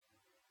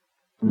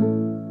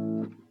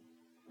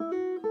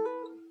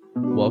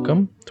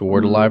Welcome to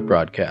Word Alive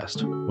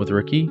Broadcast with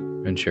Ricky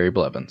and Sherry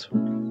Blevins.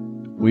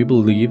 We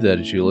believe that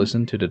as you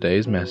listen to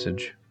today's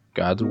message,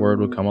 God's Word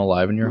will come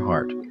alive in your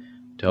heart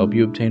to help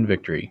you obtain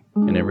victory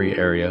in every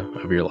area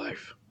of your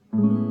life.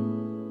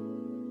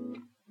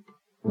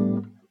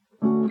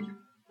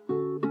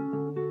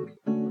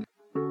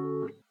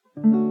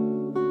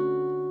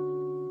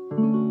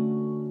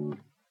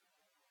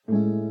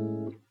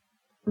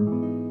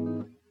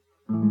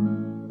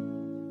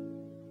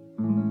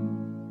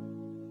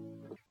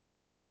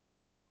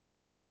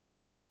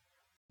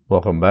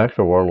 Welcome back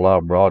to Word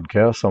Alive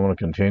Broadcast. I'm going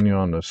to continue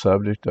on the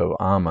subject of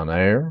I'm an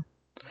heir.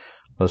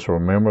 Let's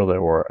remember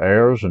that we're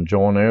heirs and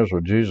joint heirs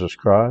with Jesus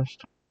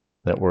Christ,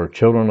 that we're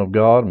children of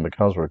God, and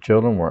because we're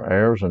children, we're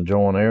heirs and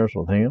joint heirs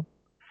with Him.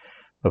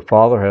 The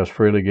Father has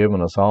freely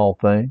given us all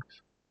things.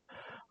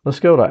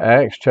 Let's go to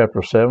Acts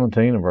chapter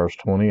 17 and verse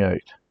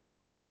 28.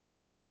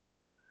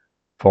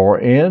 For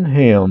in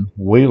Him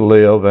we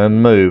live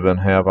and move and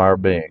have our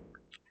being.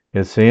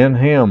 It's in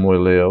Him we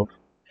live,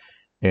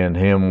 in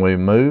Him we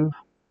move,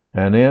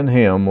 and in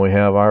Him we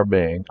have our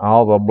being.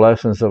 All the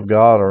blessings of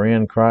God are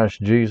in Christ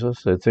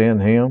Jesus. It's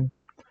in Him.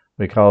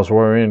 Because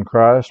we're in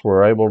Christ,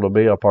 we're able to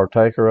be a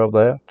partaker of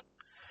that.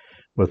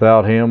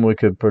 Without Him, we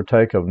could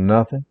partake of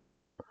nothing.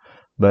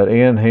 But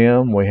in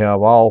Him, we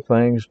have all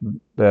things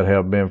that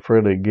have been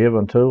freely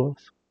given to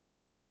us.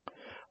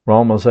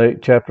 Romans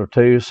 8, chapter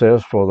 2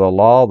 says, For the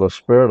law, the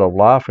Spirit of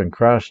life in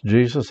Christ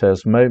Jesus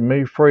has made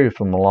me free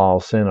from the law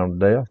of sin and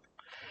death.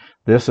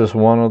 This is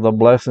one of the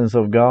blessings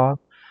of God.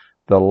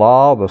 The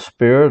law, the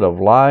Spirit of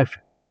life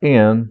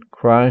in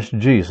Christ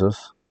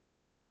Jesus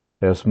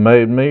has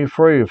made me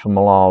free from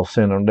the law of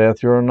sin and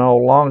death. You're no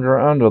longer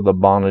under the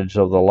bondage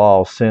of the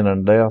law of sin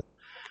and death,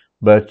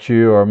 but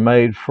you are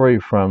made free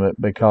from it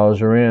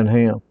because you're in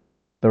Him.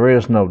 There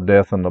is no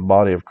death in the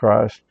body of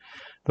Christ.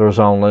 There's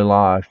only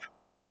life.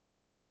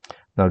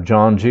 Now,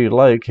 John G.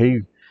 Lake,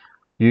 he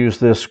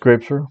used this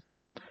scripture,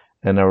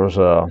 and there was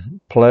a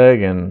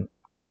plague in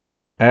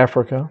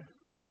Africa.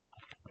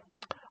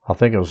 I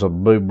think it was a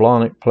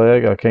bubonic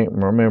plague. I can't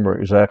remember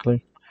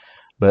exactly.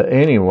 But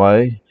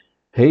anyway,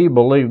 he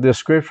believed this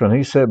scripture, and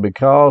he said,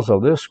 because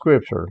of this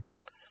scripture,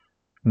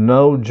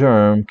 no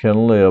germ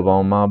can live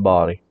on my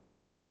body.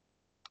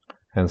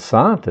 And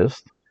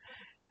scientists,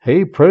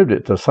 he proved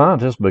it to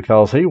scientists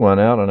because he went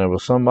out and there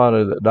was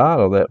somebody that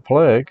died of that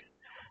plague.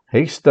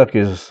 He stuck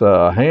his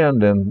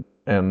hand in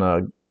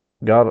and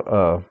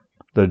got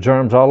the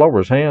germs all over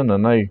his hand,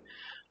 and they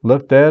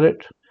looked at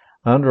it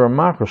under a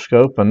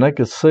microscope, and they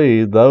could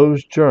see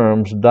those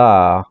germs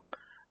die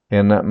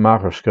in that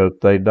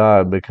microscope. They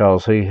died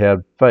because he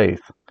had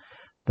faith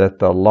that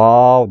the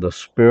law, the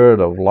Spirit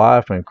of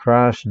life in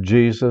Christ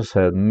Jesus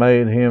had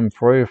made him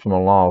free from the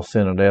law of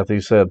sin and death. He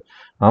said,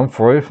 I'm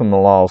free from the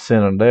law of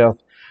sin and death.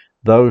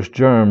 Those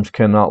germs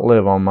cannot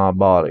live on my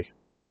body.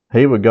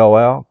 He would go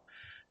out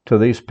to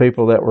these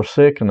people that were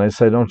sick, and they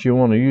say, don't you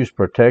want to use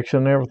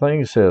protection and everything?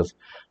 He says,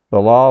 the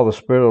law, the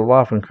Spirit of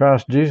life in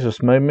Christ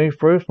Jesus made me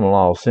free from the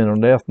law of sin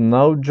and death.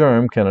 No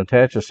germ can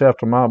attach itself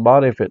to my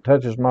body. If it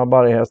touches my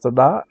body, it has to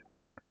die.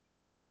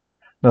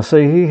 Now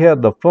see, he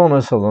had the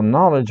fullness of the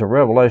knowledge of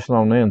revelation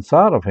on the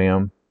inside of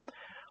him.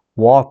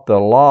 What the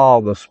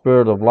law, the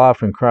Spirit of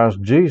life in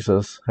Christ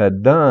Jesus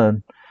had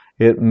done,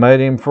 it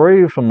made him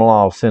free from the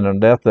law of sin and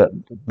death,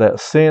 that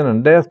sin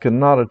and death could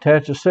not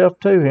attach itself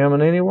to him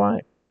in any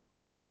way.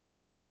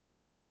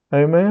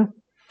 Amen?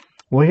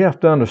 We have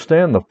to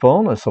understand the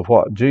fullness of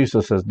what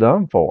Jesus has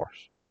done for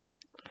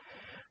us.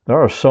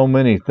 There are so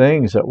many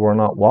things that we're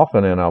not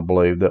walking in, I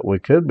believe, that we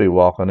could be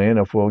walking in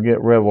if we'll get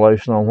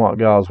revelation on what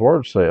God's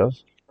Word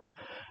says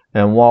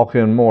and walk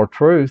in more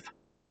truth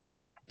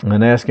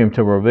and ask Him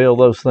to reveal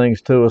those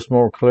things to us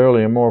more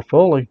clearly and more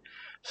fully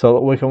so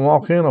that we can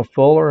walk in a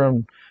fuller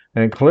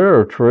and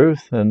clearer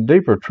truth and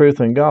deeper truth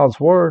in God's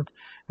Word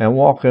and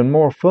walk in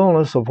more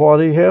fullness of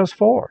what He has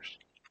for us.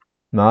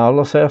 Now,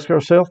 let's ask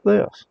ourselves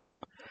this.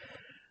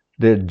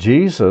 Did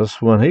Jesus,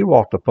 when He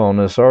walked upon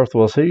this earth,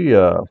 was He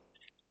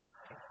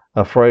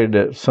afraid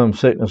that some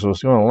sickness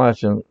was going to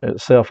latch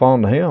itself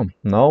onto Him?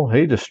 No,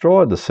 He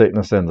destroyed the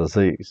sickness and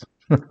disease.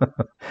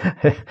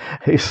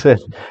 He said,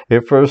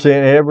 if there's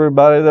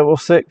everybody that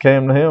was sick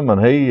came to Him,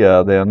 and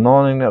the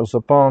anointing that was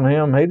upon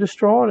Him, He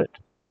destroyed it.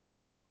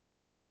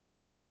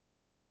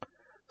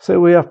 See,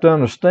 we have to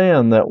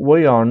understand that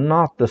we are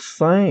not the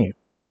same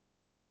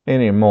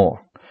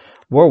anymore.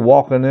 We're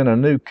walking in a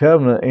new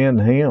covenant in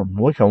Him.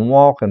 We can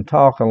walk and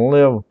talk and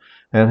live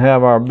and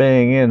have our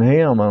being in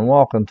Him and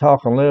walk and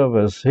talk and live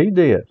as He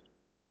did.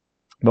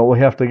 But we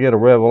have to get a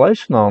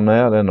revelation on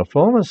that and the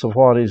fullness of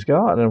what He's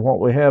got and what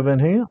we have in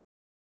Him.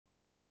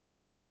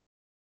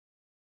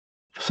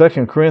 2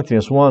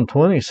 Corinthians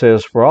 1:20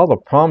 says, For all the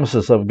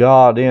promises of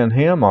God in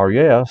Him are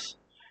yes,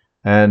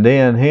 and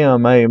in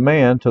Him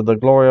amen, to the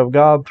glory of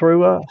God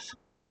through us.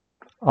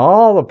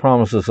 All the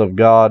promises of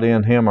God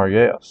in Him are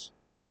yes,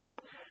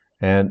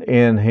 and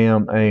in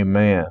Him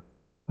amen.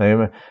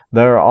 Amen.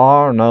 There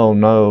are no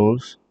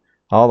no's.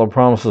 All the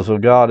promises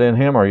of God in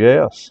Him are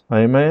yes.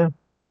 Amen.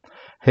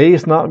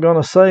 He's not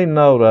going to say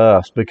no to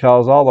us,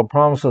 because all the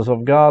promises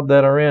of God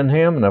that are in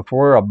Him, and if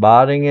we're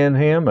abiding in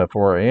Him, if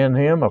we're in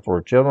Him, if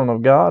we're children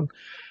of God,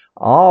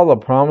 all the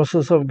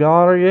promises of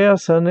God are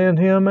yes, and in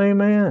Him,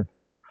 amen,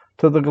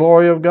 to the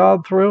glory of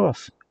God through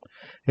us.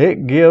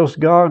 It gives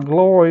God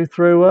glory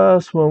through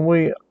us when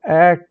we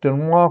act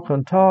and walk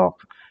and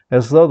talk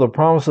as though the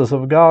promises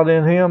of God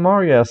in Him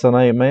are yes and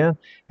amen,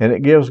 and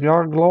it gives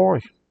God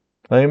glory,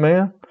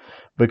 amen,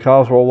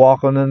 because we're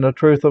walking in the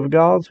truth of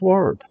God's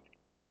Word.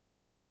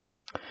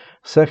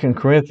 2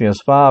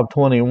 Corinthians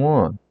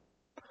 5:21,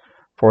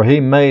 for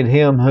He made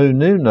Him who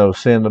knew no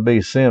sin to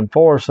be sin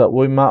for us, that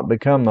we might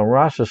become the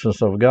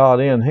righteousness of God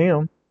in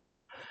Him.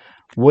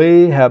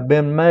 We have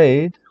been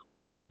made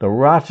the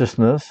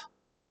righteousness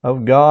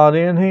of God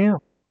in Him.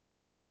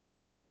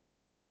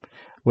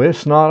 Well,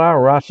 it's not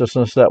our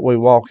righteousness that we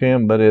walk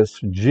in, but it's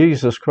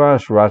Jesus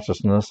Christ's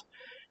righteousness,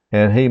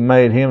 and He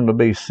made Him to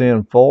be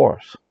sin for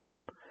us,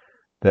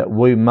 that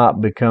we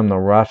might become the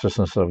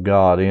righteousness of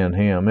God in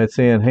Him. It's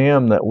in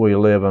Him that we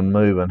live and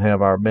move and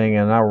have our being,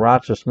 and our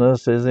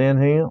righteousness is in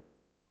Him,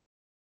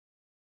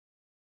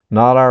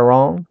 not our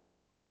own.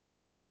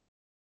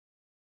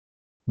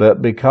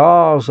 But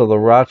because of the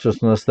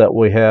righteousness that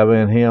we have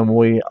in Him,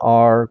 we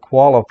are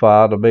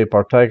qualified to be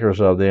partakers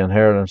of the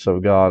inheritance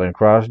of God in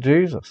Christ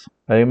Jesus.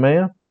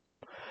 Amen?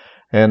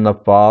 And the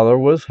Father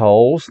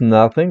withholds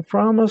nothing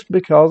from us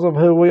because of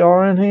who we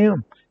are in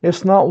Him.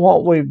 It's not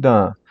what we've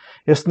done.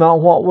 It's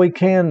not what we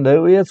can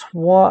do. It's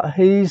what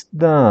He's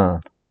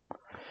done.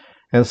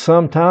 And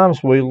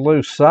sometimes we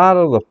lose sight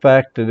of the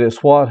fact that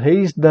it's what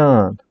He's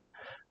done.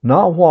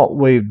 Not what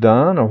we've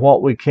done or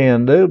what we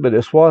can do, but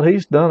it's what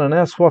He's done, and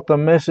that's what the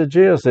message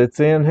is. It's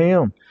in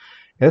Him.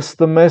 It's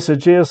the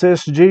message is,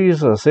 it's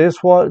Jesus.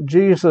 It's what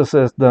Jesus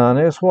has done.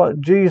 It's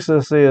what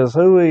Jesus is,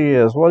 who He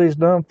is, what He's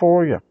done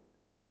for you.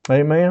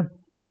 Amen.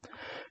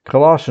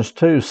 Colossians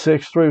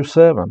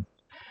 2:6-7.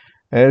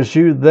 As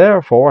you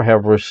therefore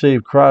have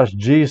received Christ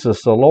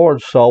Jesus the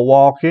Lord, so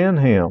walk in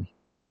Him,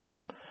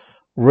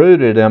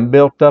 rooted and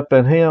built up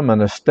in Him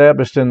and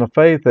established in the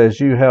faith as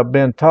you have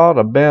been taught,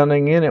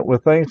 abounding in it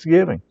with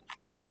thanksgiving.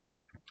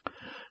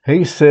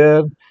 He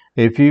said,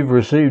 if you've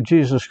received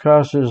Jesus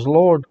Christ as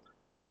Lord,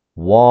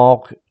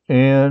 walk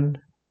in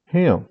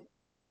Him.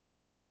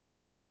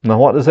 Now,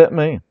 what does that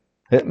mean?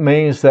 It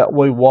means that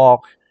we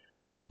walk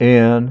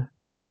in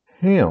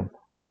Him,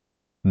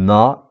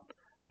 not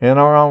in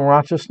our own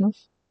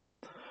righteousness.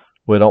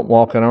 We don't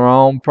walk in our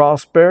own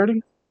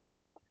prosperity.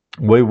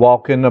 We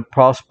walk in the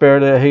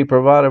prosperity that He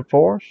provided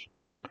for us.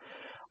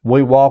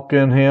 We walk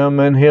in Him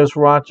in His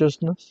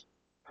righteousness.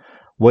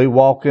 We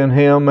walk in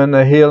Him in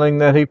the healing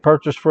that He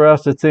purchased for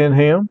us that's in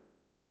Him.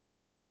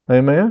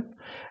 Amen.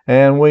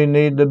 And we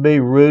need to be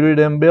rooted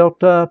and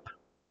built up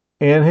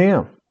in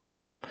Him.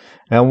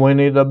 And we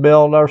need to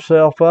build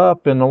ourselves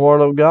up in the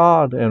Word of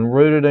God, and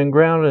rooted and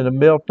grounded and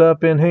built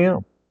up in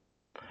Him,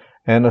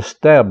 and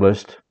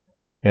established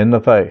in the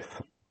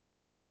faith,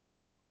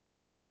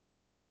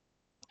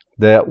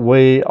 that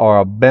we are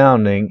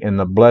abounding in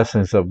the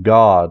blessings of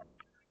God,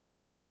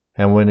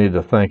 and we need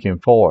to thank Him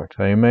for it.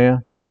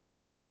 Amen.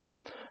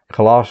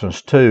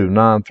 Colossians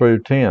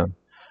 2:9-10.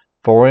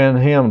 For in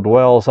Him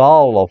dwells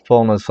all the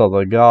fullness of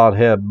the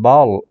Godhead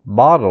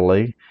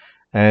bodily,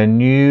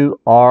 and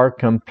you are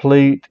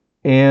complete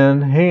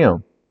in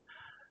Him,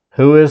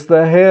 who is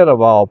the head of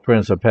all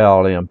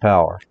principality and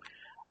power.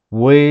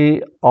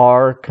 We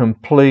are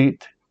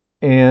complete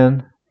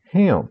in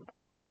Him.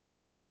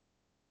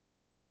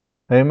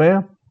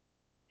 Amen?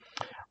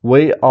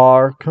 We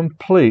are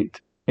complete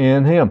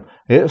in Him.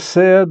 It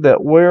said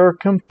that we're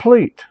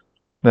complete.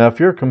 Now, if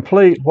you're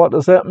complete, what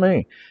does that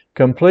mean?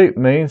 Complete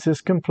means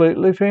it's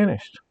completely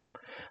finished.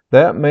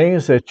 That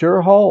means that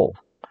you're whole.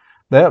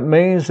 That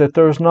means that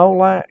there's no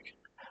lack.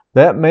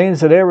 That means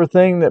that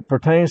everything that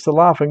pertains to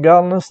life and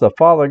godliness, the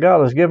Father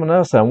God has given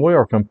us, and we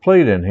are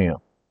complete in Him.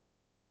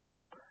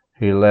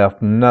 He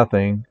left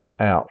nothing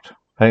out.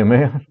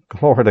 Amen.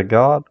 Glory to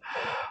God.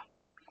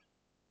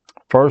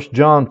 1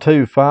 John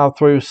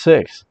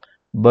 2:5-6.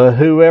 But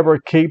whoever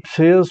keeps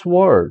His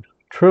word,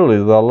 truly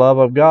the love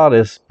of God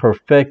is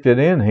perfected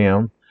in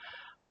him.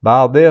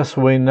 By this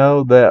we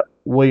know that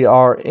we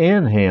are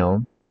in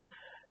Him.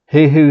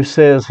 He who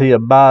says he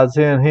abides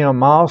in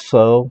Him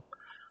also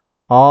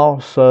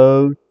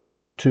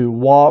to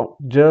walk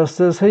just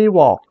as He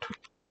walked.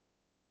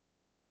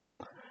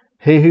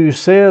 He who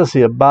says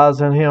he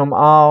abides in Him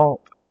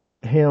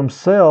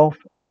himself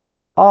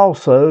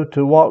also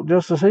to walk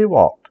just as He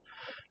walked.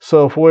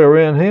 So if we're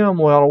in Him,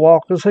 we ought to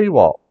walk as He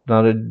walked.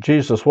 Now, did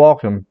Jesus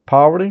walk in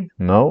poverty?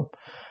 No.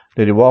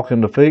 Did He walk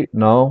in defeat?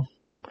 No.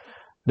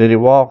 Did He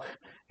walk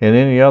in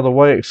any other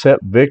way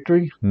except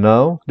victory?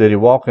 No. Did He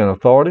walk in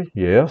authority?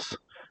 Yes.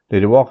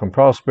 Did He walk in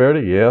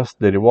prosperity? Yes.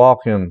 Did He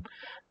walk in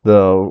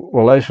the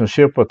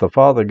relationship with the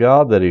Father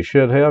God that He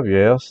should have?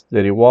 Yes.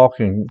 Did He walk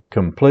in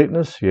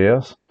completeness?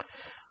 Yes.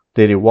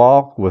 Did He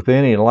walk with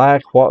any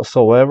lack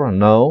whatsoever?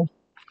 No.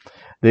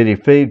 Did He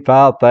feed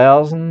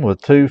 5,000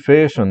 with 2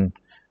 fish and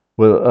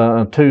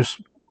with 2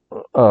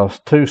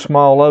 2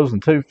 small loaves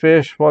and 2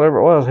 fish, whatever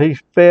it was. He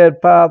fed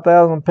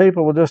 5,000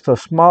 people with just a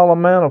small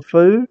amount of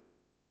food.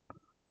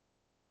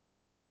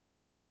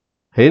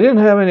 He didn't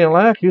have any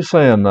lack. You're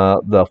saying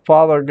the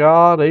Father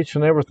God, each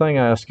and everything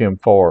I ask Him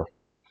for,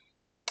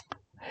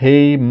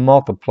 He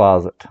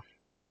multiplies it.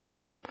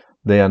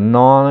 The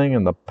anointing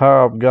and the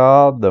power of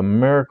God, the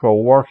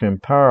miracle working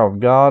power of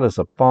God is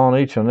upon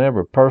each and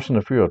every person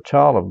if you're a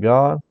child of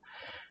God,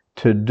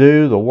 to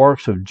do the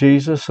works of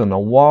Jesus and to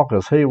walk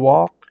as He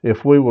walked,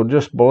 if we will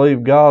just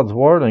believe God's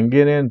Word and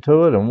get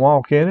into it and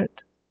walk in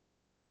it.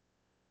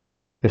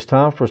 It's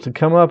time for us to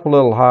come up a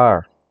little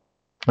higher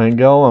and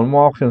go and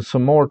walk in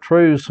some more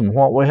truths from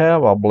what we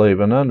have, I believe,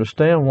 and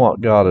understand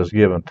what God has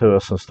given to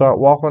us and start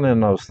walking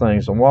in those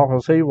things and walk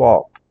as He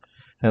walked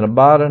and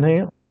abide in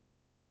Him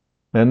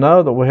and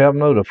know that we have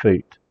no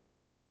defeat.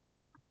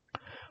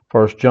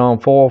 1 John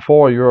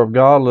 4:4, you're of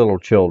God, little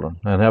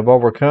children, and have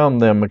overcome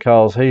them,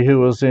 because He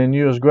who is in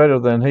you is greater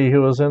than he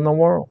who is in the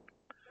world.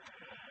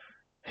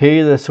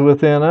 He that's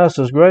within us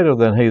is greater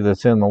than he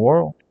that's in the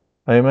world.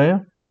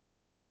 Amen?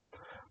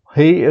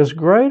 He is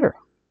greater.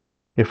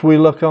 If we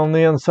look on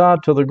the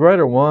inside to the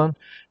greater one,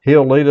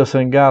 He'll lead us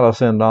and guide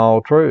us into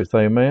all truth.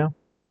 Amen?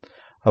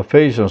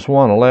 Ephesians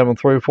 1:11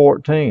 through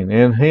 14.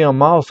 In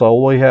Him also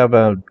we have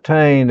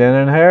obtained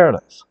an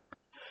inheritance,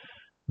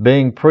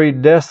 being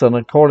predestined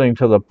according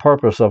to the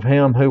purpose of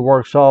Him who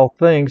works all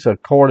things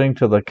according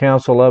to the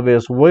counsel of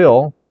His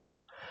will.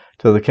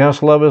 To the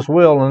counsel of His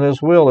will, and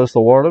His will is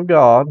the Word of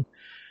God,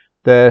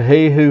 that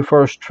He who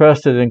first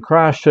trusted in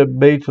Christ should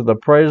be to the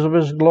praise of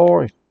His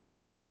glory.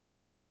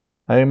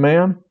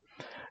 Amen?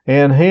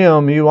 In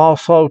Him you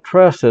also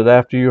trusted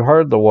after you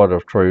heard the word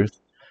of truth,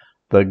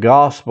 the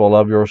gospel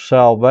of your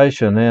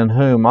salvation, in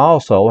whom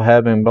also,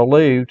 having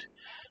believed,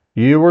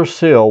 you were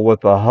sealed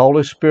with the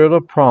Holy Spirit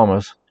of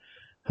promise,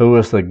 who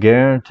is the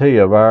guarantee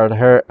of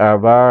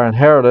our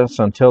inheritance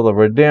until the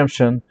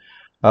redemption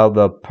of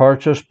the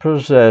purchased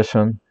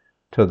possession,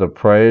 to the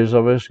praise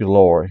of His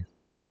glory.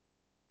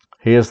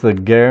 He is the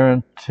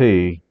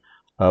guarantee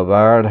of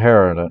our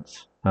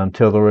inheritance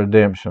until the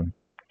redemption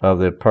of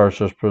the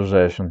purchased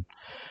possession.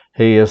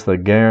 He is the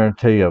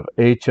guarantee of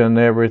each and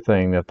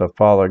everything that the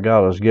Father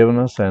God has given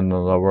us, and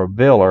the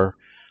revealer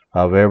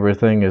of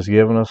everything is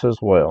given us as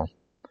well.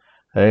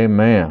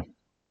 Amen.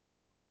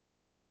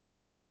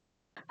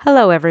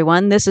 Hello,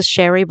 everyone. This is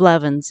Sherry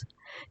Blevins.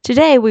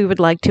 Today, we would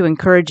like to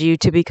encourage you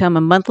to become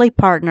a monthly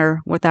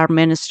partner with our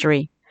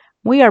ministry.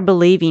 We are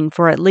believing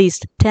for at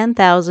least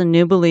 10,000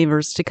 new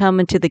believers to come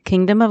into the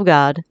kingdom of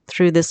God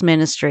through this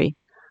ministry.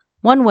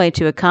 One way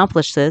to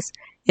accomplish this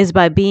is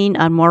by being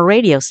on more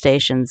radio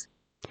stations.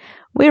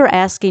 We are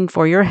asking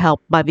for your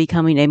help by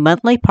becoming a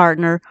monthly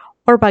partner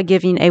or by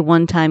giving a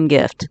one-time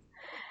gift.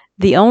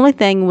 The only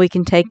thing we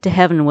can take to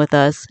heaven with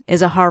us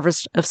is a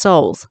harvest of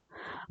souls.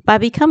 By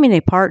becoming a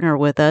partner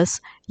with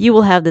us, you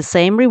will have the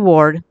same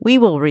reward we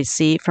will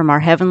receive from our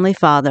Heavenly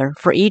Father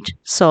for each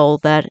soul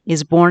that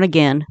is born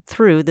again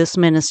through this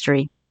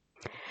ministry.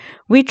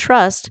 We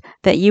trust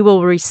that you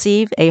will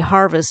receive a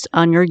harvest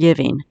on your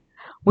giving.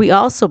 We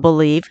also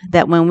believe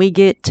that when we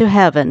get to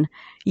heaven,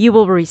 you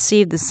will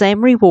receive the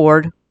same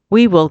reward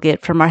we will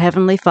get from our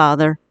Heavenly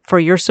Father for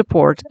your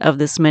support of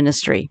this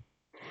ministry.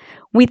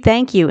 We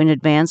thank you in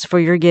advance for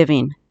your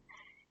giving.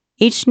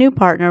 Each new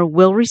partner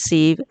will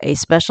receive a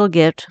special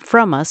gift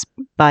from us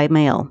by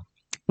mail.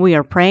 We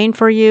are praying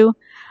for you,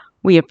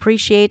 we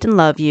appreciate and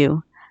love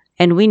you,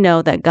 and we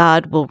know that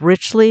God will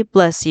richly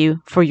bless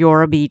you for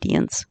your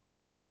obedience.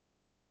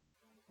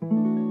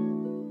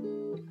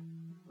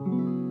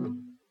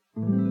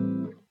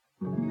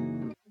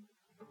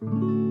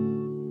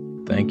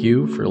 Thank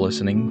you for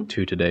listening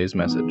to today's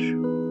message.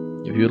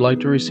 If you would like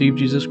to receive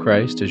Jesus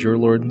Christ as your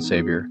Lord and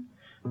Savior,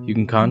 you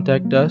can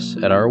contact us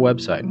at our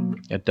website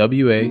at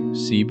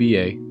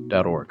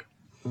wacba.org.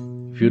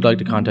 If you would like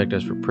to contact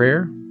us for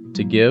prayer,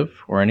 to give,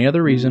 or any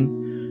other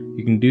reason,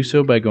 you can do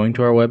so by going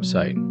to our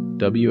website,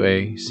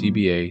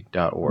 wacba.org,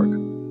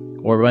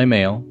 or by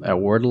mail at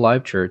Word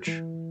Alive Church,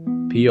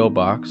 P.O.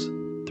 Box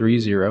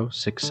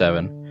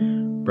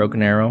 3067,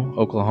 Broken Arrow,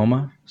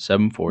 Oklahoma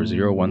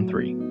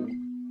 74013.